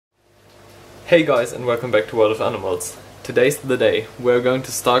Hey guys, and welcome back to World of Animals. Today's the day. We're going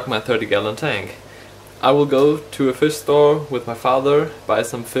to stock my 30-gallon tank. I will go to a fish store with my father, buy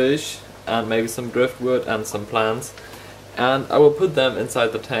some fish and maybe some driftwood and some plants, and I will put them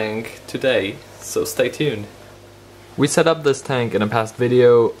inside the tank today, so stay tuned. We set up this tank in a past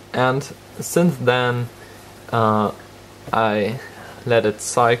video, and since then I let it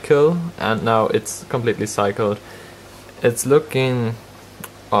cycle, and now it's completely cycled. It's looking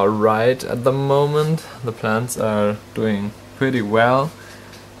alright at the moment. The plants are doing pretty well,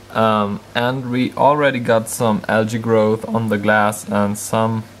 and we already got some algae growth on the glass and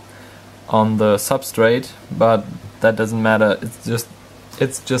some on the substrate, but that doesn't matter.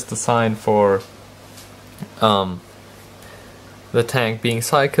 It's just a sign for the tank being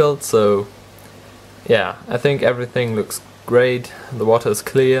cycled. So yeah, I think everything looks great. The water is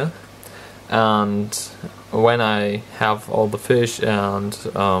clear, and when I have all the fish and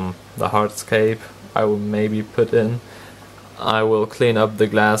the hardscape I will maybe put in, I will clean up the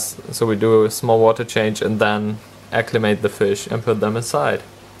glass, so we do a small water change and then acclimate the fish and put them inside.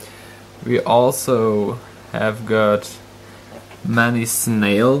 We also have got many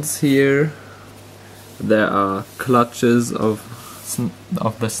snails here. There are clutches of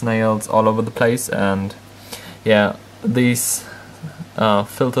the snails all over the place, and yeah, these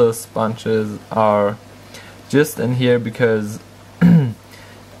filter sponges are just in here because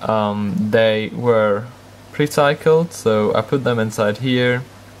they were pre-cycled, so I put them inside here.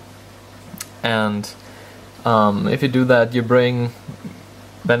 And if you do that, you bring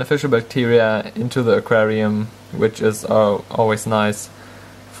beneficial bacteria into the aquarium, which is always nice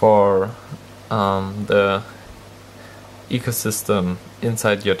for the ecosystem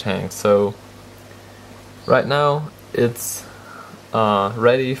inside your tank. So right now it's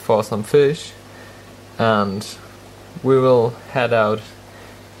ready for some fish, and we will head out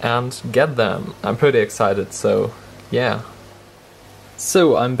and get them. I'm pretty excited, so yeah.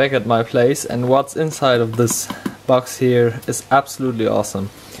 So I'm back at my place, and what's inside of this box here is absolutely awesome.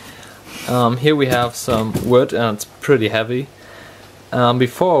 Here we have some wood, and it's pretty heavy.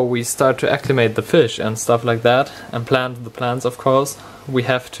 Before we start to acclimate the fish and stuff like that, and plant the plants of course, we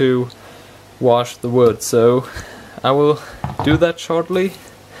have to wash the wood, so I will do that shortly,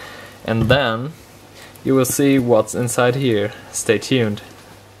 and then you will see what's inside here. Stay tuned.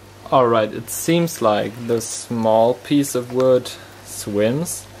 Alright, it seems like the small piece of wood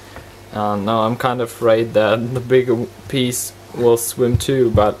swims. Now I'm kind of afraid that the bigger piece will swim too,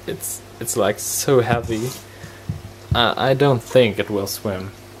 but it's like so heavy. I don't think it will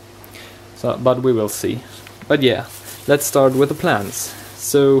swim. So, but we will see. But yeah, let's start with the plants.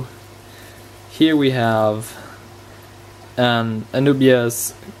 So here we have an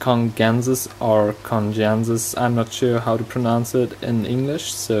Anubias congensis or congensis. I'm not sure how to pronounce it in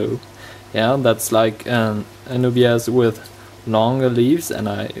English, so yeah, that's like an Anubias with longer leaves, and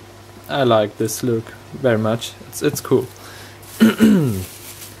I like this look very much. It's cool.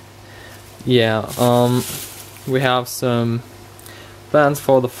 Yeah, we have some plants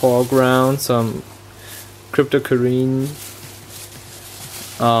for the foreground, some cryptocarine,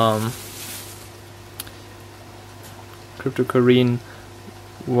 Cryptocarine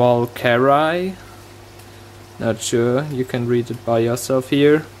boettgeri. Not sure, you can read it by yourself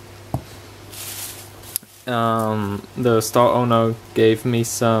here. The store owner gave me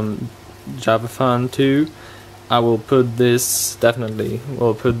some javafan too. I will put this, definitely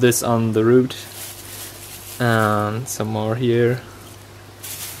will put this on the root. And some more here.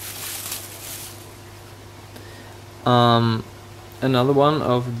 Another one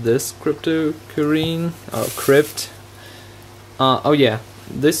of this cryptocarine or crypt. Oh yeah,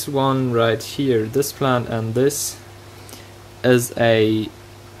 this one right here, this plant, and this is a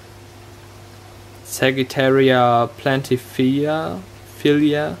Sagittaria plantifilia.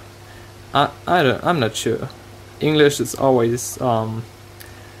 I'm not sure. English is always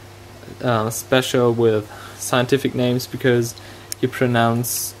special with scientific names because you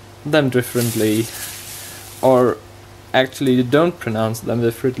pronounce them differently, or actually you don't pronounce them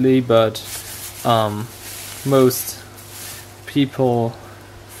differently, but most people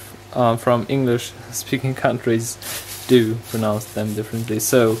from English speaking countries do pronounce them differently,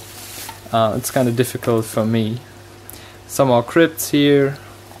 so it's kind of difficult for me. Some more crypts here,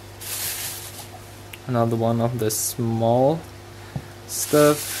 another one of the small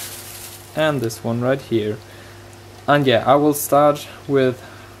stuff, and this one right here. And yeah, I will start with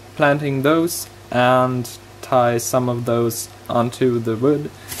planting those and tie some of those onto the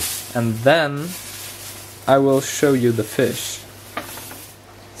wood, and then I will show you the fish.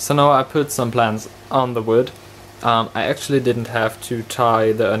 So now I put some plants on the wood. I actually didn't have to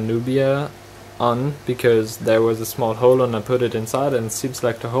tie the Anubia on because there was a small hole and I put it inside and it seems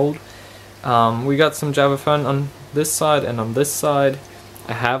like to hold. We got some Java fern on this side and on this side.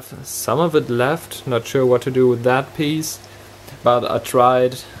 I have some of it left, not sure what to do with that piece, but I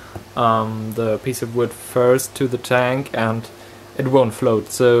tried the piece of wood first to the tank and it won't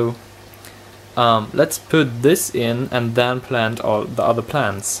float, so let's put this in and then plant all the other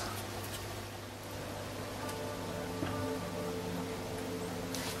plants.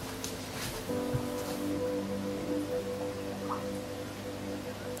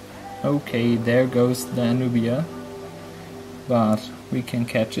 Okay, there goes the Anubia, but we can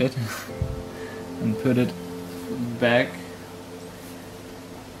catch it and put it back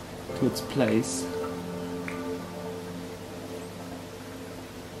to its place.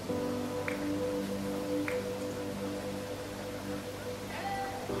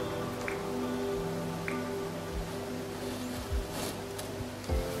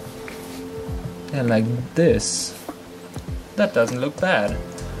 Yeah, like this. That doesn't look bad.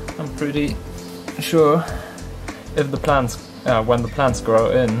 I'm pretty sure if the plants, when the plants grow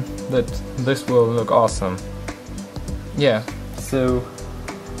in, that this will look awesome. Yeah, so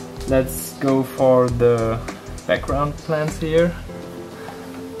let's go for the background plants here.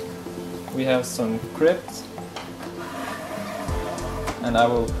 We have some crypts, and I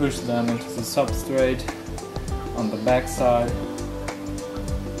will push them into the substrate on the back side,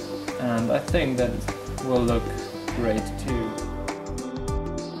 and I think that will look great too.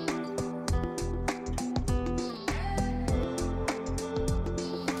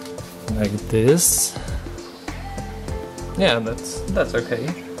 Like this. Yeah, that's okay.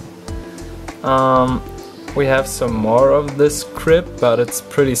 We have some more of this crypt, but it's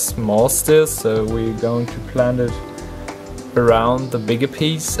pretty small still, so we're going to plant it around the bigger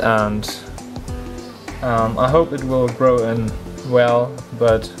piece, and I hope it will grow in well,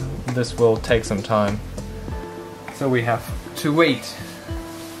 but this will take some time, so we have to wait.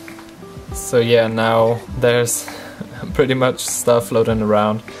 So yeah, now there's pretty much stuff floating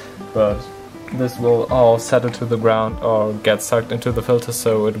around, but this will all settle to the ground or get sucked into the filter,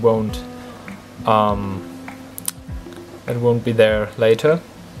 so it won't be there later.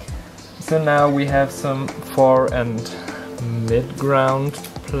 So now we have some fore and mid-ground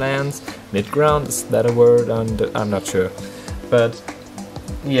plants. Mid-ground, is that a word? I'm not sure. But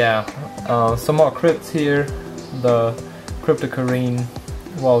yeah, some more crypts here. The Cryptocarine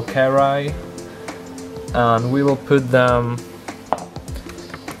boettgeri, and we will put them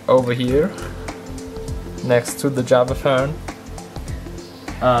over here next to the Java fern,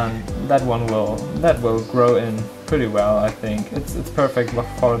 and that will grow in pretty well. I think it's perfect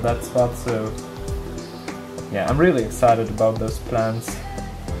for that spot. So yeah, I'm really excited about those plants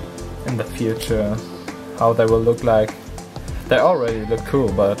in the future, how they will look like. They already look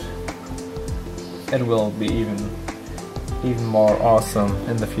cool, but it will be even more awesome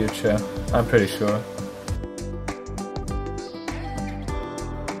in the future, I'm pretty sure.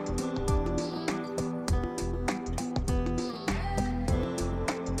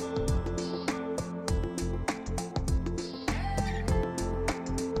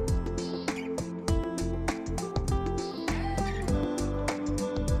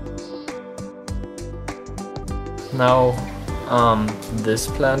 Now this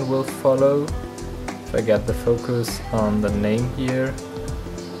plant will follow. If I get the focus on the name here.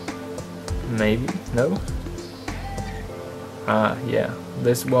 Maybe? No? Yeah,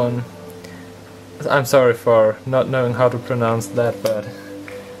 this one. I'm sorry for not knowing how to pronounce that, but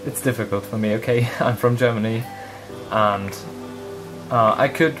it's difficult for me, okay? I'm from Germany, and I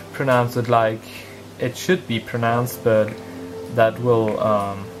could pronounce it like it should be pronounced, but that will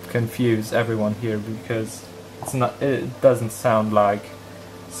confuse everyone here because it doesn't sound like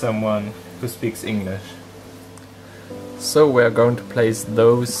someone who speaks English. So we're going to place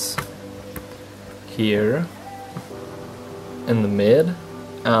those here in the mid,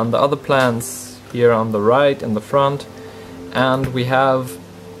 and the other plants here on the right in the front, and we have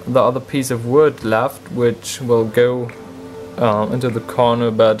the other piece of wood left which will go into the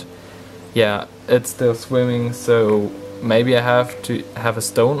corner, but yeah, it's still swimming, so maybe I have to have a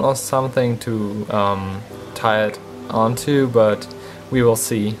stone or something to tie it onto, but we will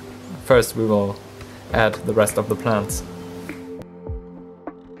see. First we will add the rest of the plants.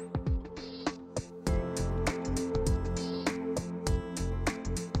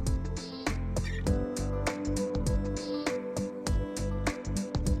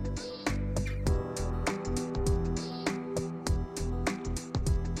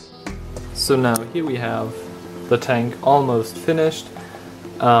 So now here we have the tank almost finished.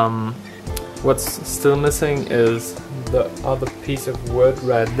 What's still missing is the other piece of wood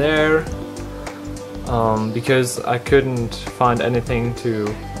right there. because I couldn't find anything to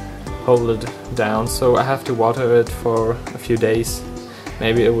hold it down, so I have to water it for a few days.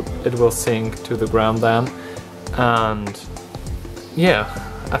 Maybe it will sink to the ground then. And yeah,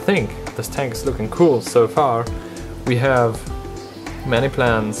 I think this tank is looking cool so far. We have many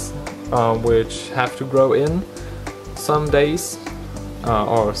plants which have to grow in some days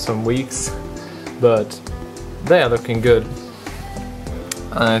or some weeks, but they are looking good.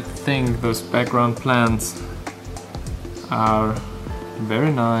 I think those background plants are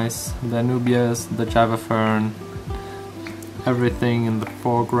very nice. The Anubias, the Java fern, everything in the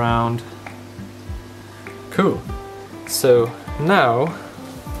foreground. Cool. So now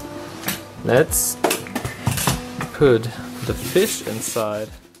let's put the fish inside.